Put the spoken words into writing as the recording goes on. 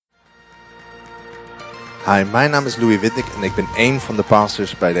Hi, mijn naam is Louis Wittek en ik ben één van de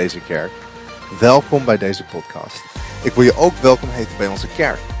pastors bij deze kerk. Welkom bij deze podcast. Ik wil je ook welkom heten bij onze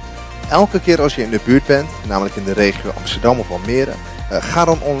kerk. Elke keer als je in de buurt bent, namelijk in de regio Amsterdam of Almere, ga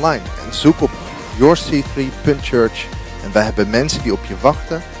dan online en zoek op yourc3.church. En wij hebben mensen die op je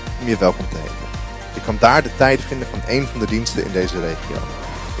wachten om je welkom te heten. Je kan daar de tijden vinden van een van de diensten in deze regio.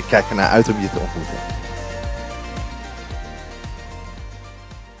 Ik kijk ernaar uit om je te ontmoeten.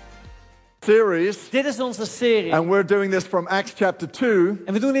 Series. Dit is onze serie. And we're doing this from Acts chapter 2.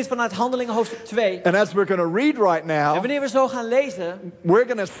 En we doen dit vanuit Handelingen hoofdstuk 2. And as we're going to read right En now, wanneer we zo gaan lezen, we're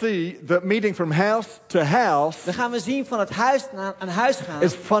going to see that meeting from house to house dan gaan we zien van het huis naar huis gaan.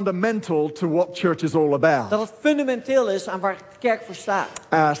 is fundamental to what church is all about. Dat het fundamenteel is aan waar de kerk voor staat.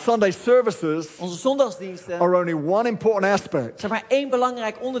 Sunday services Onze zondagsdiensten are only one important aspect. zijn maar één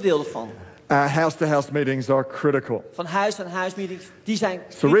belangrijk onderdeel ervan. House-to-house meetings are critical. Van huis aan huis meetings, die zijn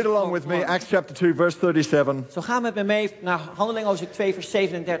So read along with me, Acts chapter 2, verse 37. Zo gaan we met me mee naar Handelingen hoofdstuk 2 vers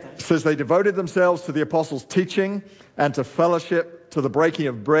 37. It says they devoted themselves to the apostles' teaching and to fellowship, to the breaking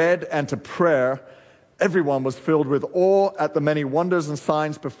of bread and to prayer. Everyone was filled with awe at the many wonders and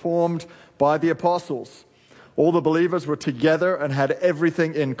signs performed by the apostles. All the believers were together and had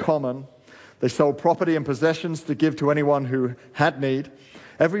everything in common. They sold property and possessions to give to anyone who had need.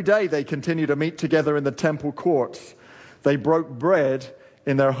 Every day they continued to meet together in the temple courts. They broke bread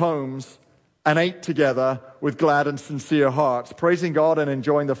in their homes and ate together with glad and sincere hearts, praising God and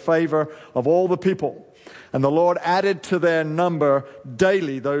enjoying the favor of all the people. And the Lord added to their number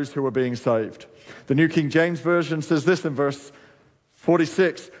daily those who were being saved. The New King James Version says this in verse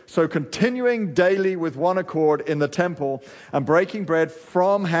 46. So continuing daily with one accord in the temple and breaking bread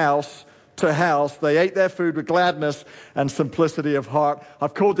from house to house, they ate their food with gladness and simplicity of heart.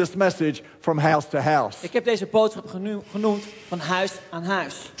 I've called this message from house to house. Ik heb deze boodschap genoemd van huis aan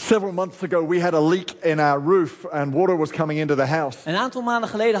huis. Several months ago we had a leak in our roof and water was coming into the house. Een aantal maanden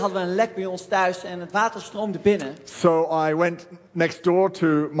geleden hadden we een lek bij ons thuis en het water stroomde binnen. So I went next door to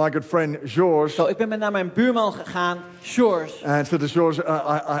my good friend George. Zo, ik ben naar mijn buurman gegaan, George. And said to George,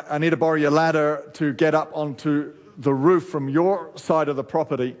 I need to borrow your ladder to get up onto the roof from your side of the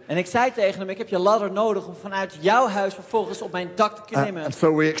property. En ik zei tegen hem, ik heb je ladder nodig om vanuit jouw huis vervolgens op mijn dak te klimmen. And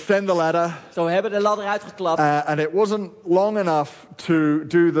so we extend the ladder. Zo, we hebben de ladder uitgeklapt. And it wasn't long enough to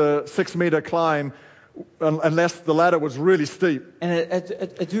do the 6-meter climb unless the ladder was really steep. En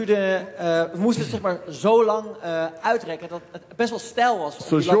het duurde, we moesten het zeg maar zo lang uitrekken dat het best wel steil was.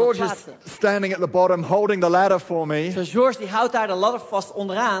 So George is standing at the bottom holding the ladder for me. Zo George die houdt daar de ladder vast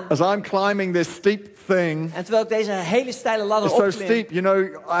onderaan. As I'm climbing this steep thing. En terwijl ik deze hele steile ladder It's so opklim. steep, you know,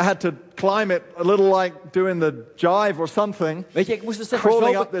 I had to climb it a little like doing the jive or something. Weet je, ik moest het zeg maar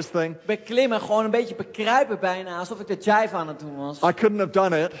Crawling zo up this thing. beklimmen, gewoon een beetje bekruipen bijna, alsof ik de jive aan het doen was. I couldn't have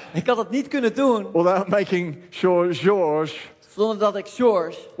done it. Ik had het niet kunnen doen. Without making sure George Zonder dat ik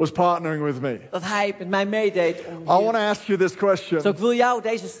George, was partnering with me. dat hij met mij meedeed. I want to ask you this question. Zo, ik wil jou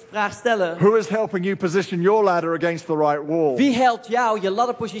deze vraag stellen. Who is helping you position your ladder against the right wall? Wie helpt jou je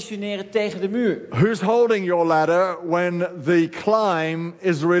ladder positioneren tegen de muur? Who's holding your ladder when the climb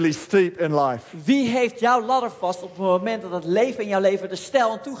is really steep in life? Wie heeft jouw ladder vast op het moment dat het leven in jouw leven er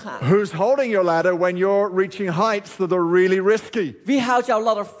steil aan toe gaat? Who's holding your ladder when you're reaching heights that are really risky? Wie houdt jouw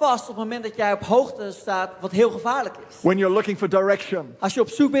ladder vast op het moment dat jij op hoogte staat wat heel gevaarlijk is? When you're looking for direction? Als je op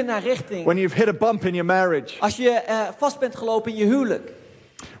zoek bent naar richting. When you've hit a bump in your marriage? Als je vast bent gelopen in je huwelijk.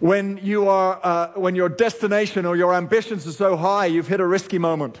 When your destination or your ambitions are so high, you've hit a risky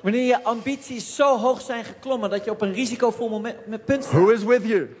moment. Wanneer je ambities zo hoog zijn geklommen dat je op een risicovol punt staat. Who is with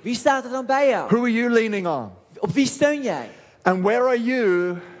you? Wie staat er dan bij jou? Who are you leaning on? Op wie steun jij? And where are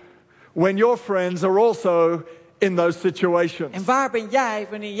you when your friends are also in those situations? En waar ben jij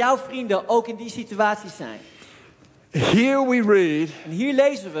wanneer jouw vrienden ook in die situaties zijn? Here we read En hier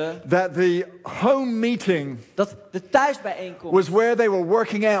lezen we that the home meeting dat de thuisbijeenkomst, was where they were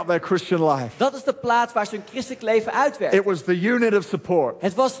working out their Christian life. dat is de plaats waar ze hun christelijk leven uitwerken. It was the unit of support.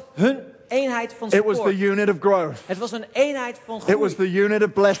 Het was hun eenheid van It support. was the unit of growth. Het was een eenheid van It groei. was the unit of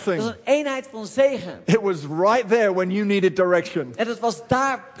Het blessing. was een eenheid van zegen. It was right there when you needed direction. En het was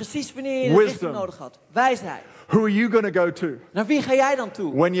daar precies wanneer je een Wisdom. richting nodig had. Wijsheid. Who are you going to go to Naar wie ga jij dan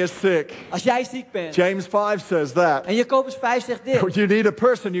toe? when you're sick? Als jij ziek bent. James 5 says that. En Jacobus 5 zegt dit. You need a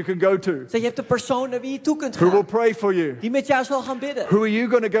person you can go to Zeg, je hebt een persoon naar wie je toe kunt who will gaan. pray for you. Die met jou zal gaan bidden. Who are you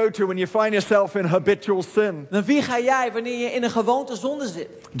going to go to when you find yourself in habitual sin? Naar wie ga jij wanneer je in een gewoonte zonde zit?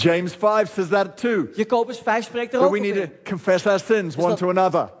 James 5 says that too. Jacobus 5 spreekt er That ook we op need to in. confess our sins one dat- to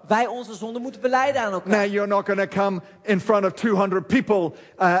another. Wij onze zonde moeten belijden aan elkaar. Now you're not going to come in front of 200 people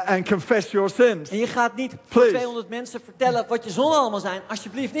and confess your sins. En je gaat niet voor Please. 200 mensen vertellen wat je zonden allemaal zijn.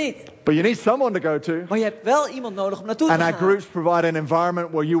 Alsjeblieft niet. But you need someone to go to. Maar je hebt wel iemand nodig om naartoe te And our gaan. groups provide an environment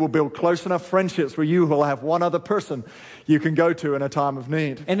where you will build close enough friendships where you will have one other person you can go to in a time of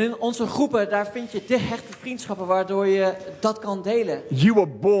need. En in onze groepen, daar vind je de hechte vriendschappen waardoor je dat kan delen. You were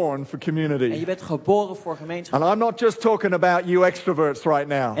born for En community. je bent geboren voor gemeenschap. And I'm not just talking about you extroverts right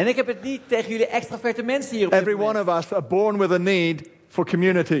now. En ik heb het niet tegen jullie extraverte mensen hier op dit Every one moment. of us are born with a need for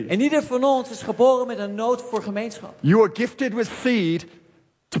community. En ieder van ons is geboren met een nood voor gemeenschap. You are gifted with seed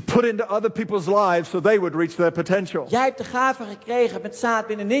to put into other people's lives so they would reach their potential. Jij hebt de gave gekregen met zaad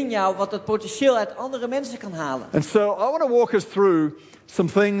binnenin jou, wat het potentieel uit andere mensen kan halen. And so I want to walk us through some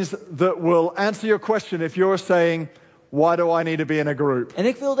things that will answer your question if you're saying, why do I need to be in a group? En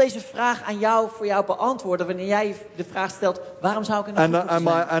ik wil deze vraag aan jou, voor jou beantwoorden wanneer jij de vraag stelt, waarom zou ik in een groep moeten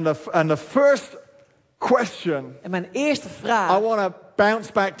zijn? And the first question En mijn eerste I vraag, want to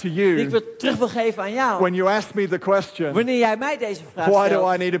bounce back to die ik you wil terug wil geven aan jou, when you ask me the question, wanneer jij mij deze vraag why do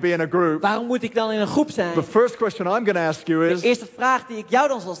stelt, I need to be in a group? waarom moet ik dan in een groep zijn? The first question I'm going to ask you De is, eerste vraag die ik jou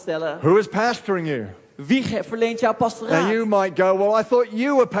dan zal stellen, who is pastoring you? wie verleent jouw Now pastoraat? you might go, well, I thought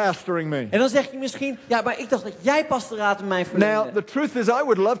you were pastoring me. En dan zeg je misschien, ja, maar ik dacht dat jij pastoraat aan mij Now, verleende. the truth is I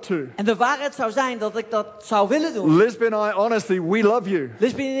would love to. En de waarheid zou zijn dat ik dat zou willen doen. Lisbon and I, honestly, we love you.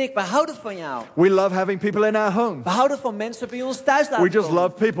 Lisbon en ik, we houden van jou. We love having people in our home. We houden van mensen bij ons thuis We laten just komen.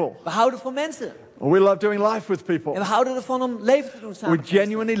 love people. We houden van mensen. We love doing life with people. En we houden ervan om leven te doen We samen.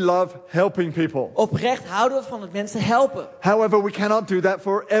 genuinely love helping people. Oprecht houden we van het mensen helpen. However, we cannot do that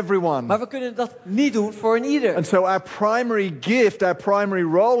for everyone. Maar we kunnen dat niet doen voor een ieder. And so our primary gift, our primary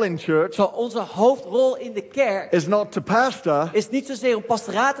role in church Zo onze hoofdrol in de kerk is not to pastor, is niet zozeer om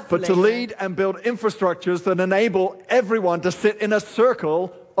pastoraat te but to verlenen. lead and build infrastructures that enable everyone to sit in a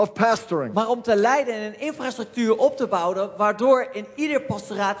circle of pastoring. Maar om te leiden en een infrastructuur op te bouwen waardoor een ieder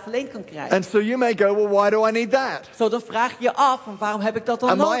pastoraat verleend kan krijgen. And so you may go, well, why do I need that? Zo dan vraag je je af, van waarom heb ik dat dan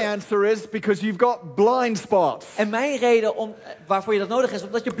And my nodig? answer is because you've got blind spots. En mijn reden waarvoor je dat nodig is,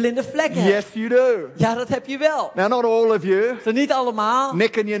 omdat je blinde vlekken hebt. Yes, you do. Ja, dat heb je wel. Now, not all of you. Zo niet allemaal.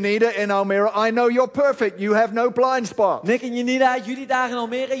 Nick and Yanida in Almere, I know you're perfect. You have no blind spots. Nick en Janida, jullie daar in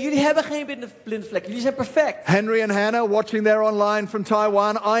Almere, jullie hebben geen blinde vlekken. Jullie zijn perfect. Henry and Hannah watching there online from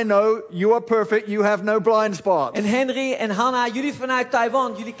Taiwan, I know you are perfect. You have no blind spots. En Henry en Hannah, jullie vanuit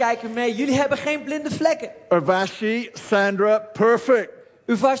Taiwan, jullie kijken mee. Jullie hebben geen blinde vlekken. Urvashi, Sandra, perfect.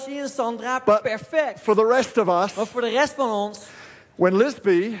 Uvashi en Sandra, But perfect. for the rest of Maar us, voor de rest van ons, when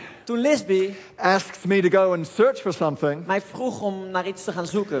Lisby toen Lisby asks me to go and search for something, mij vroeg om naar iets te gaan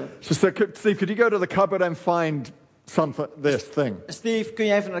zoeken. she said, Steve, could you go to the cupboard and find something, this thing? Steve, kun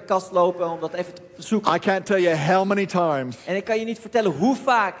je even naar de kast lopen om dat even te zoeken? I can't tell you how many times En ik kan je niet vertellen hoe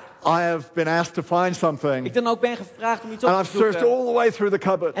vaak I have been asked to find ik something, dan ook ben gevraagd om iets op and te I've searched zoeken. all the way through the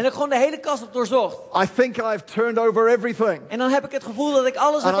cupboard. En ik gewoon de hele kast op doorzocht. I think I've turned over everything. En dan heb ik het gevoel dat ik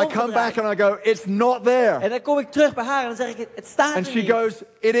alles heb And I come back omgedraaid. and I go, it's not there. En dan kom ik terug bij haar en dan zeg ik, het staat And er she niet. goes,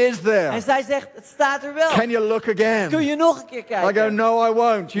 it is En there. zij zegt, het staat er wel. Can you look Kun again? je nog een keer I kijken? go, no, I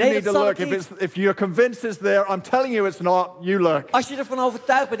won't. You Nee, need dat to zal look. ik niet. If you're convinced it's there, I'm telling you it's not, you look. Als je ervan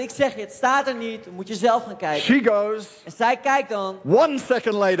overtuigd bent, ik zeg je, het staat er niet. Dan moet je zelf gaan kijken. She goes, En zij kijkt dan, 1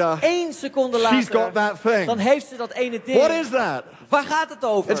 second later, 1 seconde she's got later, that thing. dan heeft ze dat ene ding. What is that? Waar gaat het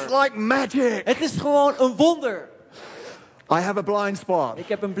over? It's like magic. Het is gewoon een wonder. I have a blind spot. Ik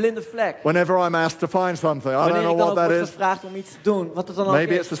heb een blinde vlek. Whenever I'm asked to find something, I don't Wanneer know ik dan what ook that word is. gevraagd om iets te doen, wat het dan ook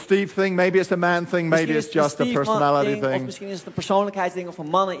Maybe is. it's a Steve thing, maybe it's a man thing, maybe Misschien it's is het een just a Steve personality ding, of thing. misschien is het een persoonlijkheidsding of van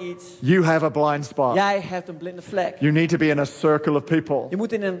mannen iets. You have a blind spot. Jij hebt een blinde vlek. You need to be in a circle of people Je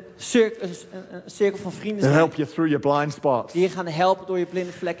moet in een cirkel van vrienden to zijn. help you through your blind spots. Die je gaan helpen door je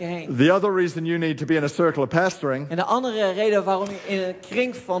blinde vlekken heen. The other reason you need to be in a circle of pastoring En de andere reden waarom je in een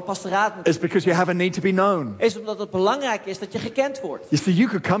kring van pastoraat moet is because you have a need to be known. is omdat het belangrijk is dat je gekend wordt. You see, you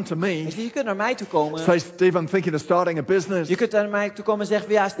could come to me, Dus je kunt naar mij toe komen. say, Steve, I'm thinking of starting a business. Je kunt naar mij toe komen en zeggen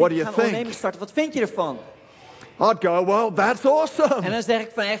van ja, What Steve, do we you gaan een think? onderneming starten. Wat vind je ervan? I'd go, well, that's awesome. En dan zeg ik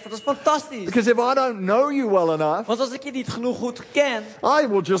van echt, dat is fantastisch. Because if I don't know you well enough, Want als ik je niet genoeg goed ken, I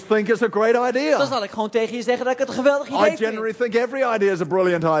will just think it's a great dan idea. zal ik gewoon tegen je zeggen dat ik het een geweldig I idee generally vind. think every idea is a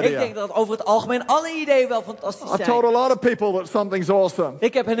brilliant Ik denk idea. dat over het algemeen alle ideeën wel fantastisch I've told zijn. a lot of people that something's awesome.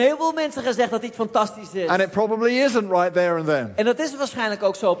 Ik heb een heel veel mensen gezegd dat iets fantastisch is. And it probably isn't right there and then. En dat is waarschijnlijk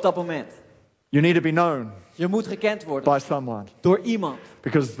ook zo op dat moment. You need to be known. Je moet gekend worden by someone. door iemand.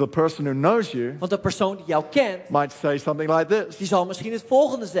 Because the person who knows you Want de persoon die jou kent, might say something like this. die zal misschien het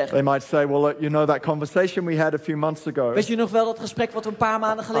volgende zeggen. They might say, well, you know that conversation we had a few months ago? Weet je nog wel dat gesprek wat we een paar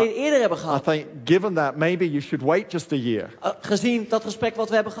maanden geleden eerder hebben I gehad? think given that, maybe you should wait just a year. Gezien dat gesprek wat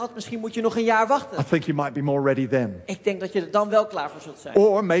we hebben gehad, misschien moet je nog een jaar wachten. I think you might be more ready then. Ik denk dat je er dan wel klaar voor zult zijn.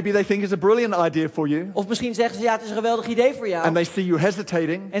 Or maybe they think it's a brilliant idea for you, Of misschien zeggen ze, ja, het is een geweldig idee voor jou. and they see you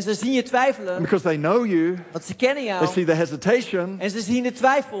hesitating, En ze zien je twijfelen, and because they know you, want ze kennen they jou. see the hesitation, En ze zien de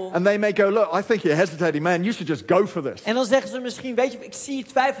twijfel. and they may go, look, I think you're hesitating, man, you should just go for this. En dan zeggen ze misschien, weet je, ik zie je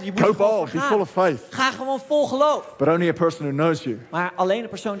twijfelen, je moet Go er gewoon bold, voor be gaan. full of faith. Ga gewoon vol geloof. But only a person who knows you Maar alleen de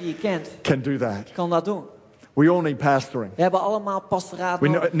persoon die je kent, can do that. kan dat doen. We all need pastoring. We hebben allemaal pastoraat We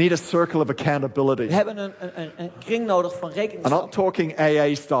nodig. need a circle of accountability. We hebben een kring nodig van I'm rekeningschap. not talking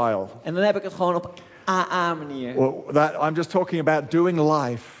AA style. En dan heb ik het gewoon op AA-manier. Well, I'm just talking about doing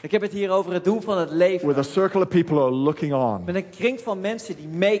life Ik heb het hier over het doen van het leven. with a circle of people who are looking on. Met een kring van mensen die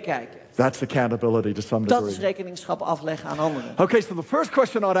meekijken. That's accountability to some Dat is degree. rekeningschap afleggen aan anderen. Okay, so the first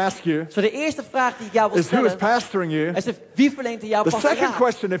question I'd ask you Zo de eerste vraag die ik jou wil is who is stellen pastoring you? is wie verleent er jouw The second pastoraat?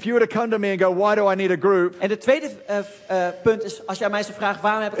 question, if you were to come to me and go, why do I need a group? En de tweede punt is, als jij mij zou vragen,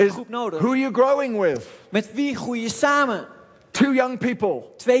 waarom heb ik een Is groep nodig? who are you growing with? Met wie groei je samen? 2 young people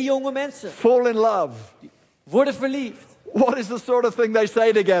 2 jonge mensen fall in love. worden verliefd. What is the sort of thing they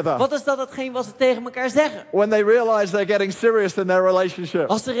say together Wat is dat hetgeen wat ze tegen elkaar zeggen? when they realize they're getting serious in their relationship?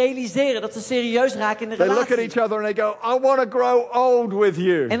 Als ze realiseren dat ze serieus raken in de They look at relatie. each other and they go, I want to grow old with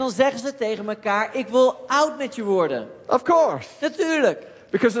you. En dan zeggen ze tegen elkaar, ik wil oud met je worden. Of course. Natuurlijk.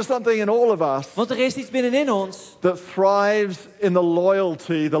 Because there's something in all of us Want er is iets binnenin ons that thrives in the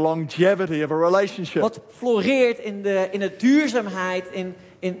loyalty, the longevity of a relationship. wat floreert in de duurzaamheid,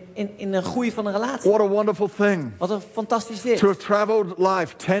 in de groei van een relatie. What a wonderful thing. Wat een fantastisch is. To have traveled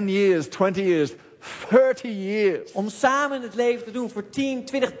life 10 years, 20 years, 30 years Om samen het leven te doen voor 10,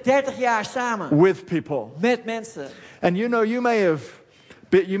 20, 30 jaar samen. with people. Met mensen. And you know, you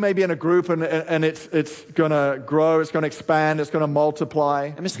may be in a group and it's going to grow, it's going to expand, it's going to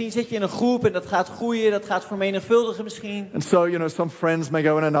multiply. En misschien zit je in een groep en dat gaat groeien, dat gaat vermenigvuldigen misschien. And so, you know, some friends may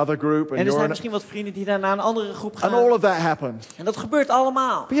go in another group En and er you're zijn in misschien wat vrienden die daar naar een andere groep and all gaan. of that happens. En dat gebeurt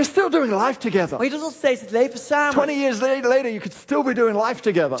allemaal. But you're still doing life together. Maar je doet nog steeds het leven 20 samen. years later, you could still be doing life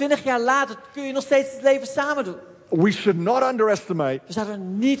together. 20 jaar later kun je nog steeds het leven samen doen. We should not underestimate We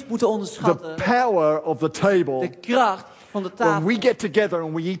zouden niet moeten the onderschatten power of the table de kracht van de when tafel. we get together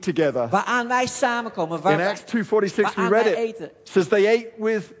and we eat together. Waaraan wij samenkomen. In Waar Acts 2:46 we waaraan read wij it. eten. It says they ate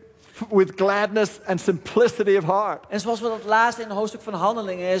with gladness and simplicity of heart. En zoals we dat lazen in het hoofdstuk van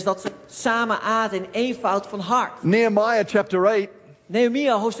Handelingen is dat ze samen aten in eenvoud van hart. Nehemiah chapter 8,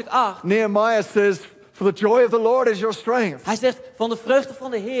 Nehemia hoofdstuk 8. Nehemiah says, for the joy of the Lord is your strength. Hij zegt van de vreugde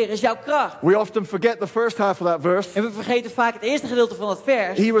van de Heer is jouw kracht. We often forget the first half of that verse. En we vergeten vaak het eerste gedeelte van dat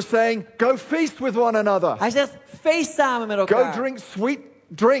vers. He was saying, go feast with one another. Hij zegt feest samen met Go elkaar. drink sweet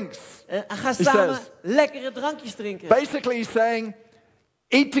drinks. En ga He samen says. lekkere drankjes drinken. Basically he's saying,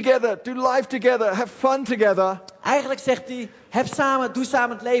 eat together, do life together, have fun together. Eigenlijk zegt hij, doe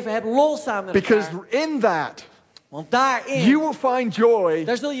samen het leven, heb lol samen met Because elkaar. in that, Want daarin, you will find joy.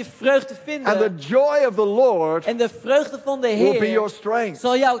 daar zul je vreugde And vinden. the joy of the Lord En de vreugde van de will be your Heer strength.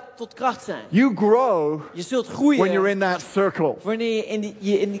 zal jou tot kracht zijn. You grow Je zult when you're groeien in that circle. wanneer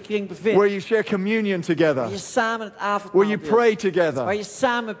je in die kring bevindt. Where you share communion together. Waar je samen het Where avondmaal you deelt. pray together. Waar je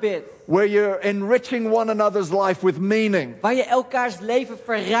samen bidt. Where you're enriching one another's life with meaning. Waar je elkaars leven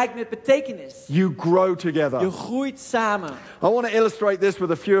verrijkt met betekenis. You grow Je together. groeit samen. I want to illustrate this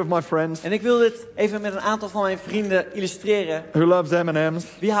with a few of my friends En ik wil dit even met een aantal van mijn vrienden illustreren. who loves M&M's.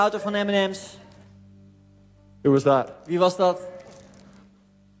 Wie houdt er van M&M's? Who was that? Wie was dat?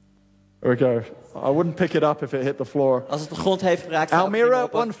 There we go. I wouldn't pick it up if it hit the floor. Als het de grond heeft geraakt. zou ik het Almira, niet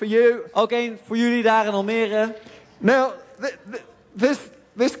open. one for you. Ook één voor jullie daar in Almere. Now,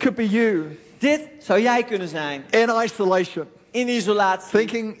 this could be you Dit zou jij kunnen zijn. in isolation, In isolatie.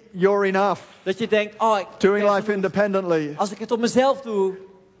 thinking you're enough, Dat je denkt, oh, doing ben life genoeg. independently. Als ik het op mezelf doe.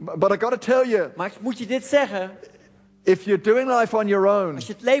 But I got to tell you, Maar ik moet je dit zeggen. if you're doing life on your own, Als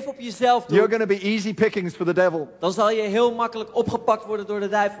je het leven op jezelf you're doet. going to be easy pickings for the devil. Dan zal je heel makkelijk opgepakt worden door de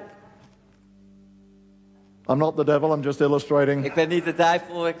duivel. I'm not the devil, I'm just illustrating. Ik ben niet de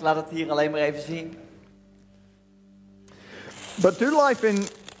duivel. Ik laat het hier alleen maar even zien. But do life in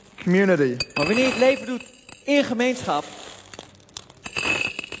community. Maar wanneer je het leven doet in gemeenschap.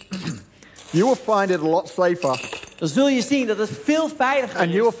 You will find it a lot safer, Dan zul je zien dat het veel veiliger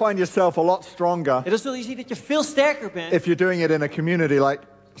and you is. will find yourself a lot stronger En dan zul je zien dat je veel sterker bent. if you're doing it in a community like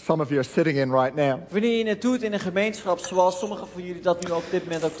some of you are sitting in right now. Wanneer je het doet in een gemeenschap zoals sommigen van jullie dat nu op dit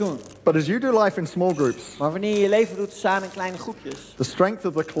moment ook doen. But as you do life in small groups, Maar wanneer je je leven doet samen in kleine groepjes. the strength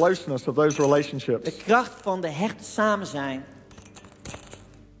of the closeness of those relationships. De kracht van de hechte samen zijn.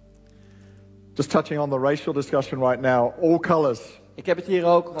 Just touching on the racial discussion right now, all colors, Ik heb het hier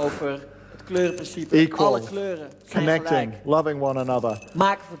ook over het kleurenprincipe. Equal, Alle kleuren zijn connecting, gelijk. loving one another.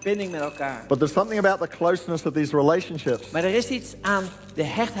 Maken verbinding met elkaar. But there's something about the closeness of these relationships. Maar er is iets aan de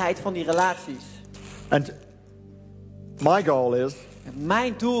hechtheid van die relaties. And my goal is En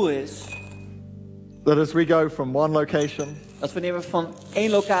mijn doel is that as we go from one location dat wanneer we van één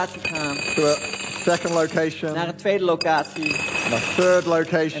locatie gaan to a second location, naar een tweede locatie, and a third een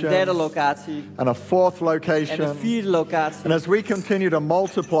location, derde locatie and a fourth en een location, vierde locatie. and as we continue to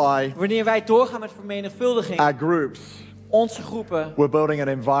multiply Wanneer wij doorgaan met vermenigvuldiging, our groups, onze groepen, we're building an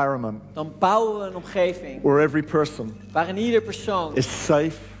environment dan bouwen we een omgeving where every person waarin ieder persoon is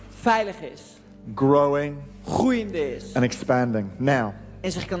safe, veilig is, growing, groeiende is and expanding. Now,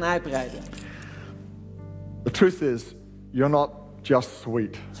 en zich kan uitbreiden. the truth is, you're not just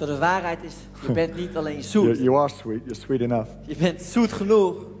sweet. Zo de waarheid is, je bent niet alleen zoet. You are sweet, you're sweet enough, Je bent zoet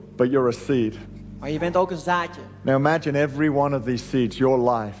genoeg, but you're a seed. maar je bent ook een zaadje. Now imagine every one of these seeds, your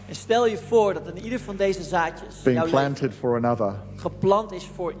life, En stel je voor dat in ieder van deze zaadjes being jouw leven planted for another. geplant is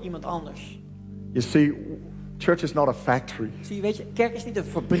voor iemand anders. You see, church is not a factory Zie je, weet je, kerk is niet een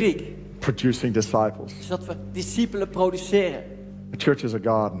fabriek, producing disciples. zodat we discipelen produceren. A church is a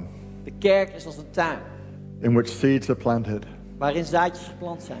garden De kerk is als een tuin, in which seeds are planted waarin zaadjes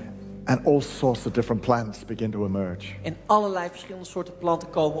geplant zijn. and all sorts of different plants begin to emerge. En allerlei verschillende soorten planten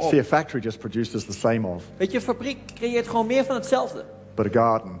komen See, a op. factory just produces the same of, Weet je, een fabriek creëert gewoon meer van hetzelfde. but a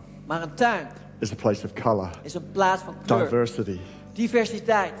garden Maar een tuin is a place of color, is een plaats van kleur, diversity,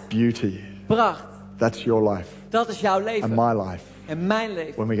 diversiteit, beauty. pracht. That's your life Dat is jouw and leven my life en mijn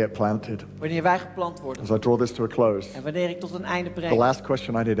leven. when we get planted. Wanneer wij geplant worden. As I draw this to a close, En wanneer ik tot een einde the breng. last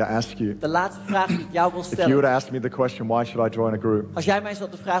question I need to ask you, De laatste vraag die ik jou wil if you would stellen. ask me the question, why should I join a group? Als jij mij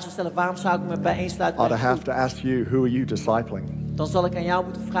de vraag zou stellen, waarom zou ik me bijeensluiten I'd bij een have groep? to ask you, who are you discipling? Dan zal ik aan jou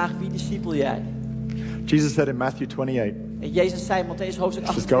moeten vragen, wie discipel jij? Jesus said in Matthew 28, En Jezus zei in Mattheüs hoofdstuk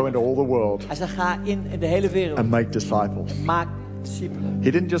he says, go 28. into all the world Hij zei, ga in de hele wereld. and make disciples. Maak discipelen.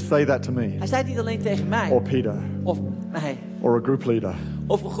 He didn't just say that to me Hij zei het niet alleen tegen or mij. Peter Of mij. or a group leader.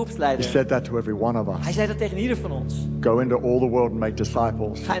 Of een He groepsleider. said that to every one of Hij us. zei dat tegen ieder van ons. Go into all the world and make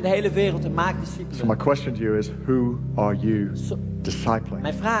disciples. Ga in de hele wereld en maak So discipelen. my question to you is, who are you discipling?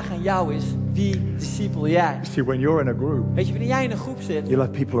 Mijn vraag aan jou is, wie discipel jij? You see, when you're in a group, Weet je, wanneer jij in een groep zit, you'll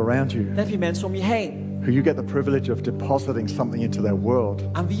have people around you dan heb je mensen om je heen. who you get the privilege of depositing something into their world.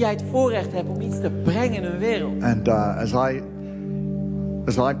 Aan wie jij het voorrecht hebt om iets te brengen in hun wereld. And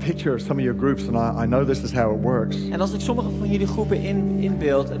as I picture some of your groups, and I know this is how it works, En als ik sommige van jullie groepen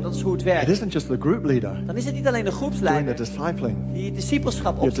inbeeld, en dat is hoe het it werkt, isn't just the group leader dan is het niet alleen de doing the groepsleider discipling. die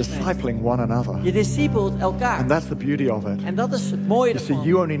discipelschap op You're zich neemt. discipling one another. Je discipelt elkaar. And that's the beauty of it. En dat is het mooie You see, ervan.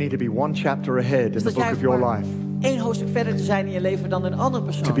 you only need to be one chapter ahead in Dus the dat book jij of your maar life één hoofdstuk verder te zijn in je leven dan een andere to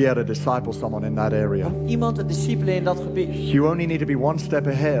persoon. be able to disciple someone in that area. Om iemand te discipelen in dat gebied. You only need to be one step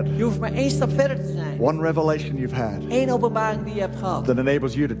ahead. Je hoeft maar één stap verder te zijn. One revelation you've had Eén openbaring die je hebt gehad. that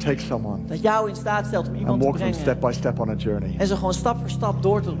enables you to take someone Dat jou in staat stelt om and iemand te walk them brengen. step by step on a journey. En ze gewoon stap voor stap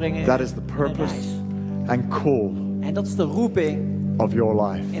door te brengen That is the in een purpose reis. and call En dat is de roeping of your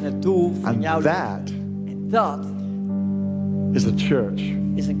life. en het doel van jouw And leven. that En dat is a church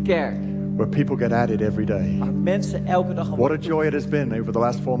is een kerk where people get added every day. waar mensen elke dag aan What a worden. joy it has been over the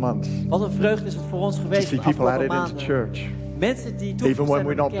last 4 months Wat een vreugde is het voor ons to geweest see de people afgelopen added into maanden. church. Mensen die Even toegevoegd when zijn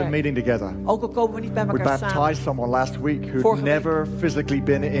we've bij not de been kerk. meeting together. Ook al komen we niet bij We elkaar samen. baptized someone last week who'd Vorige week. never physically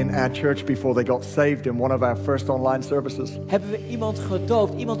been in our church before they got saved in one of our first online services. Hebben we iemand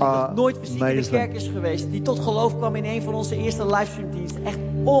gedoopt. Iemand die nog nooit fysiek in de Amazing. kerk is geweest. Die tot geloof kwam in een van onze eerste livestreamdiensten. Echt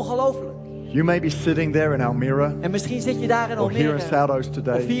ongelooflijk. You may be sitting there in Almere En misschien zit je daar in or here in Almere. Southoost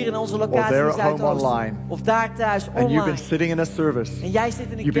today, Of hier in onze or locatie there in at home Zuidoost. online, Of daar thuis and you've online. been sitting in a service. En jij zit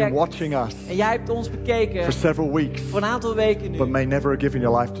in een You've been kerk. watching us En jij hebt ons bekeken for several weeks, voor een aantal weken nu. but may never have given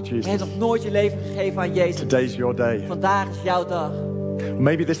your life to Je hebt Jesus. nog nooit je leven gegeven aan Jezus. Today's your day. Vandaag is jouw dag.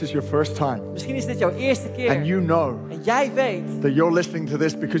 Maybe this is your first time, Misschien is dit jouw eerste keer. and you know En jij weet that you're listening to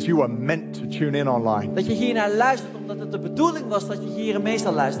this because you were meant to tune in online. dat je hiernaar luistert omdat dat het de bedoeling was dat je hier mee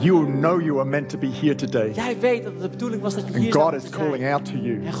zal luisteren. You know you are meant to be here today. Jij weet dat het de bedoeling was dat je And hier zou God is moeten calling zijn. out to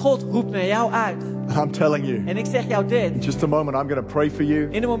you. En God roept naar jou uit. I'm telling you, En ik zeg jou dit. in just a moment I'm going to pray for you.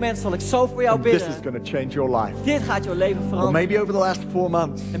 In een moment zal ik zo voor jou And this bidden. is going to change your life. Dit gaat jouw leven Or veranderen. maybe over the last 4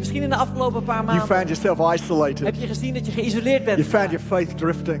 months, En misschien in de afgelopen paar you maanden found yourself isolated. heb je gezien dat je geïsoleerd bent. You found geraakt. your faith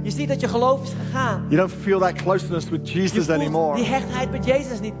drifting. Je ziet dat je geloof is gegaan. You don't feel that closeness with Je Jesus voelt anymore die hechtheid met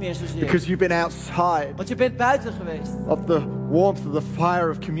Jezus niet meer zozeer. because you've been outside Want je bent buiten geweest. of the warmth of the fire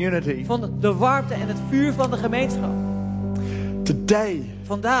of community. Van de warmte en het vuur van de gemeenschap. Today,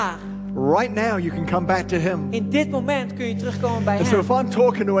 Vandaag, right now, you can come back to Him. in dit moment kun je terugkomen bij And so hem. if I'm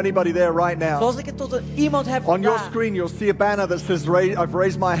talking to anybody there right now, Zoals ik het tot iemand heb on your vandaag. screen you'll see a banner that says, I've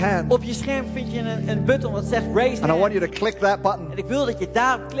raised my hand. Op je scherm vind je een button wat zegt raise And I want hand. you to click that button. En ik wil dat je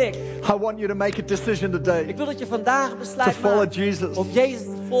daarop klikt. I want you to make a decision today Ik wil dat je vandaag to besluit follow maakt Jesus. om Jezus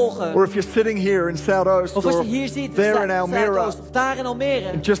te volgen. Or if you're sitting here in Southoost Of als or je hier ziet, there in Almere, Zuidoost, of daar in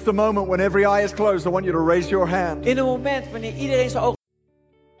Almere. in just a moment when every eye is closed, I want you to raise your hand. In een moment wanneer iedereen zijn ogen...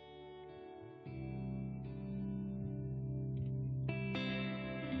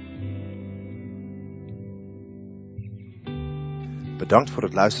 Bedankt voor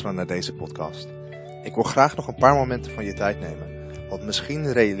het luisteren naar deze podcast. Ik wil graag nog een paar momenten van je tijd nemen. Want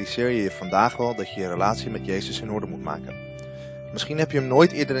misschien realiseer je je vandaag wel dat je je relatie met Jezus in orde moet maken. Misschien heb je hem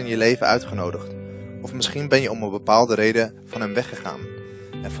nooit eerder in je leven uitgenodigd. Of misschien ben je om een bepaalde reden van hem weggegaan.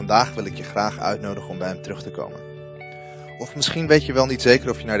 En vandaag wil ik je graag uitnodigen om bij hem terug te komen. Of misschien weet je wel niet zeker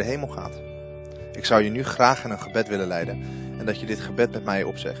of je naar de hemel gaat. Ik zou je nu graag in een gebed willen leiden en dat je dit gebed met mij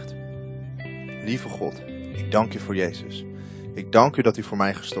opzegt. Lieve God, ik dank u voor Jezus. Ik dank u dat u voor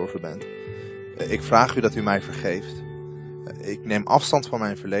mij gestorven bent. Ik vraag u dat u mij vergeeft. Ik neem afstand van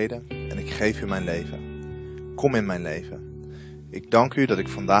mijn verleden en ik geef u mijn leven. Kom in mijn leven. Ik dank u dat ik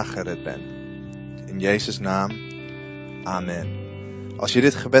vandaag gered ben. In Jezus' naam, amen. Als je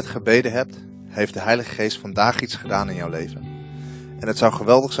dit gebed gebeden hebt, heeft de Heilige Geest vandaag iets gedaan in jouw leven. En het zou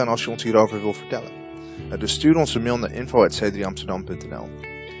geweldig zijn als je ons hierover wil vertellen. Dus stuur ons een mail naar info@c3amsterdam.nl.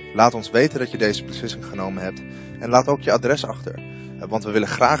 Laat ons weten dat je deze beslissing genomen hebt en laat ook je adres achter. Want we willen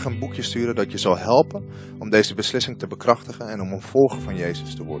graag een boekje sturen dat je zal helpen om deze beslissing te bekrachtigen en om een volger van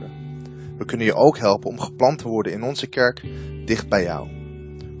Jezus te worden. We kunnen je ook helpen om geplant te worden in onze kerk dicht bij jou.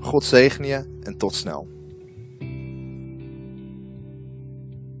 God zegen je en tot snel.